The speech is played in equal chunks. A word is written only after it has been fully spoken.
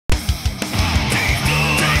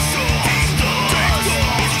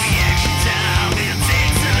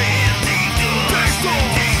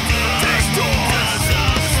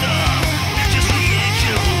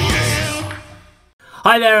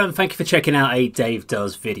Hi there, and thank you for checking out a Dave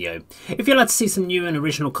Does video. If you'd like to see some new and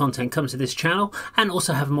original content come to this channel and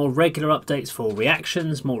also have more regular updates for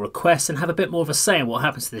reactions, more requests, and have a bit more of a say in what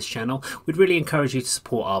happens to this channel, we'd really encourage you to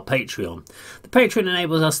support our Patreon. The Patreon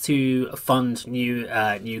enables us to fund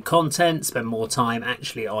new content, spend more time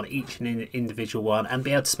actually on each individual one, and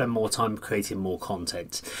be able to spend more time creating more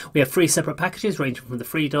content. We have 3 separate packages ranging from the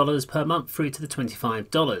 $3 per month through to the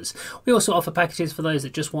 $25. We also offer packages for those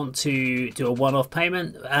that just want to do a one-off payment,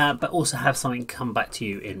 but also have something come back to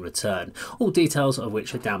you in return. All details of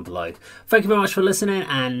which are down below. Thank you very much for listening,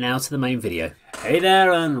 and now to the main video. Hey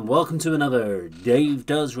there, and welcome to another Dave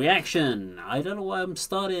Does reaction. I don't know why I'm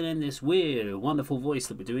starting in this weird, wonderful voice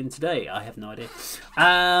that we're doing today. I have no idea.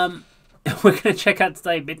 We're going to check out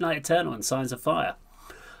today Midnight Eternal and Signs of Fire.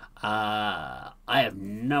 I have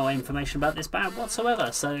no information about this band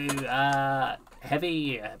whatsoever, so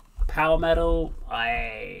heavy power metal.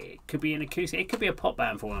 I could be an acoustic, it could be a pop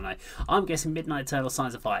band for all I know. I'm guessing Midnight Eternal,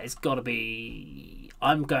 Signs of Fire. It's got to be,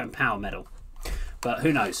 I'm going power metal, but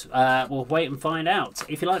who knows. We'll wait and find out.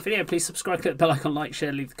 If you like the video, please subscribe, click the bell icon, like,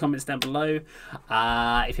 share, leave the comments down below.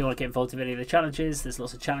 If you want to get involved in any of the challenges, there's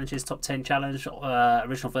lots of challenges. Top 10 challenge,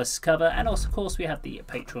 original versus cover, and also of course we have the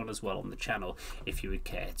Patreon as well on the channel if you would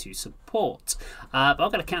care to support. But I'm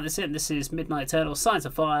going to count this in. This is Midnight Eternal, Signs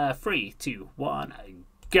of Fire. 3, 2, 1,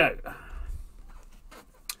 go.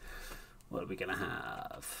 What are we going to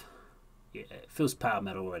have? Yeah, it feels power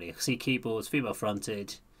metal already. I see keyboards, female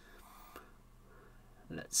fronted.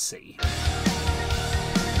 Let's see.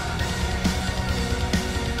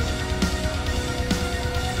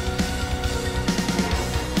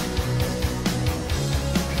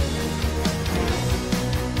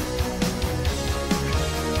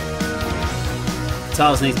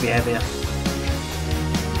 Guitars need to be heavier.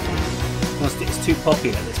 It's too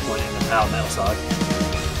poppy at this point in the power metal side.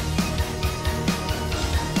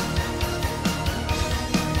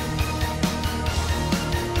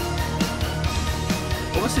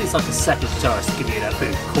 Almost needs like a second guitarist to give you that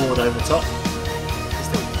bit of chord over the top.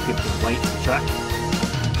 Still give the weight to the track.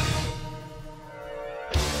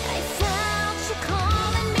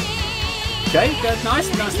 Okay, good, nice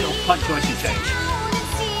little punctuation change.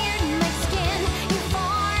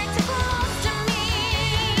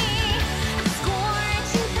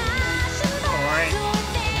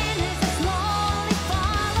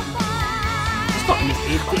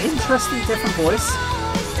 Interesting, different voice.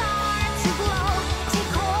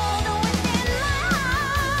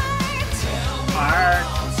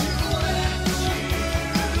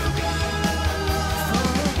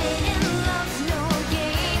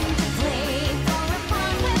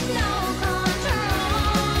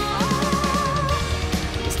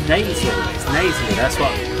 It's nasally, that's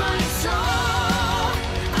what.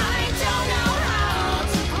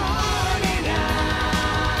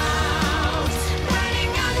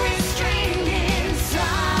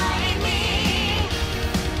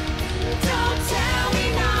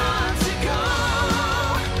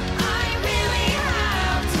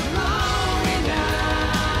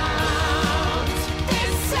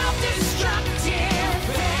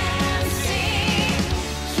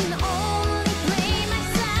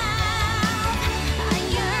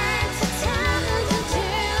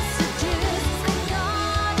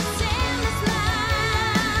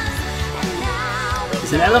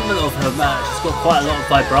 It's an element of her match. She's got quite a lot of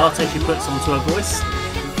vibrato she puts onto her voice.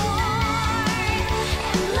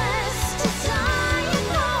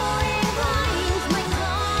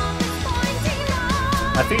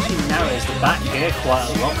 I think she narrows the back here quite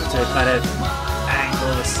a lot to kind of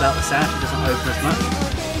angle the sound. She doesn't open as much.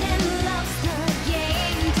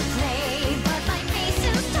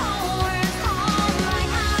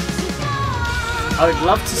 I would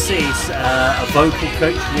love to see a vocal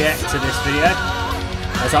coach react to this video,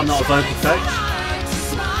 as I'm not a vocal coach.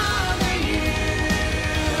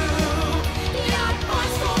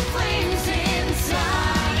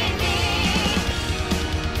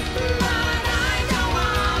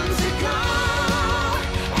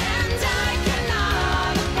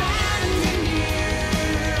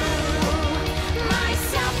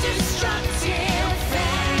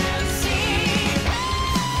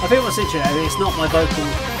 I think what's interesting, it's not my vocal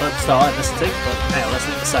style I listen to, but hey, let's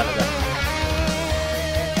look at the sound of that. Fire.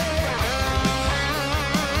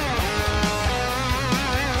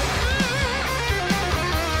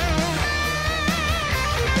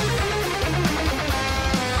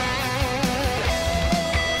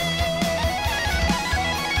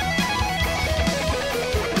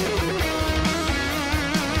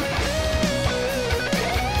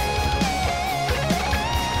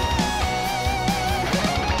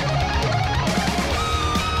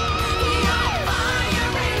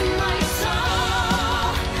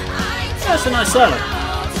 That's a nice solo.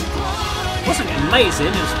 It wasn't amazing,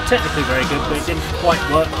 it was technically very good, but it didn't quite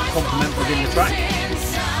work complement within the track.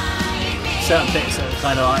 Certain bits are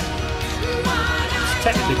kind of like, it's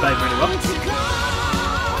technically played really well.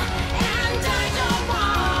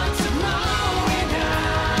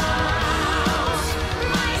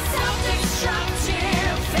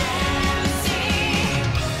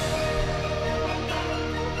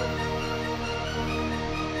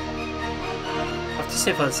 See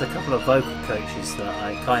if there's a couple of vocal coaches that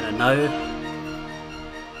I kind of know.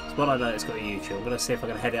 It's one I know that's got a YouTube. I'm going to see if I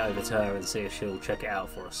can head it over to her and see if she'll check it out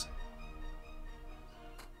for us.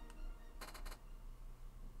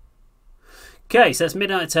 Okay, so it's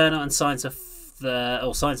Midnight Eternal and Signs of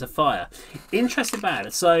Fire. Interesting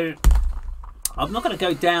band. So I'm not going to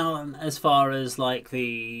go down as far as like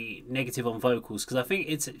the negative on vocals because I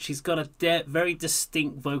think she's got a very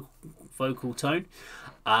distinct vocal tone.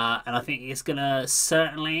 And I think it's gonna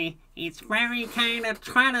it's very kind of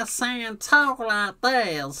trying to sound tall like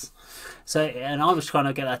this. So, and I was trying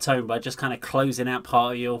to get that tone by just kind of closing out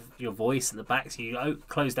part of your voice at the back. So you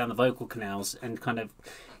close down the vocal canals and kind of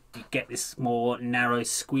you get this more narrow,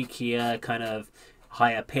 squeakier, kind of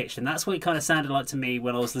higher pitch. And that's what it kind of sounded like to me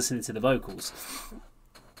when I was listening to the vocals.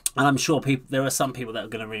 And I'm sure there are some people that are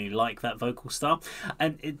going to really like that vocal style.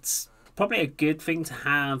 And it's probably a good thing to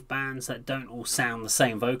have bands that don't all sound the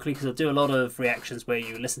same vocally, because I do a lot of reactions where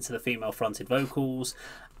you listen to the female fronted vocals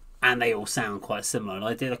and they all sound quite similar. And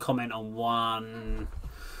I did a comment on one,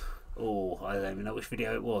 I don't even know which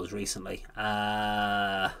video it was recently,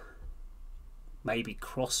 maybe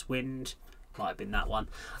Crosswind, might have been that one,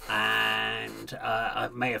 and I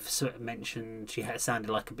may have sort of mentioned she sounded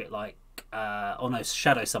like a bit like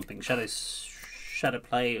Shadow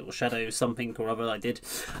Play or Shadow something or other I did,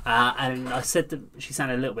 and I said that she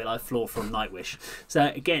sounded a little bit like Floor from Nightwish. So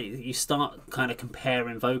again, you start kind of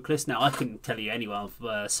comparing vocalists. Now I couldn't tell you anyone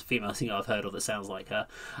female singer I've heard of that sounds like her.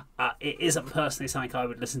 It isn't personally something I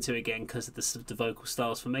would listen to again because of the vocal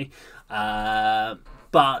styles for me.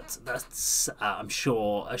 But that's I'm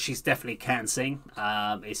sure she's definitely can sing.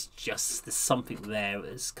 It's just there's something there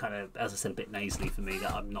that's kind of, as I said, a bit nasally for me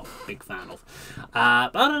that I'm not a big fan of.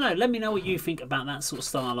 But I don't know. Let me know what you think about that sort of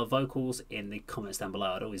style of vocals in the comments down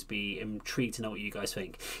below. I'd always be intrigued to know what you guys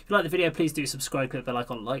think. If you like the video, please do subscribe, click the bell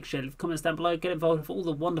icon, like, share, leave comments down below, get involved with all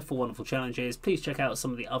the wonderful challenges. Please check out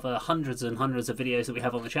some of the other hundreds and hundreds of videos that we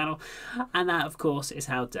have on the channel. And that, of course, is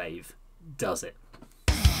how Dave does it.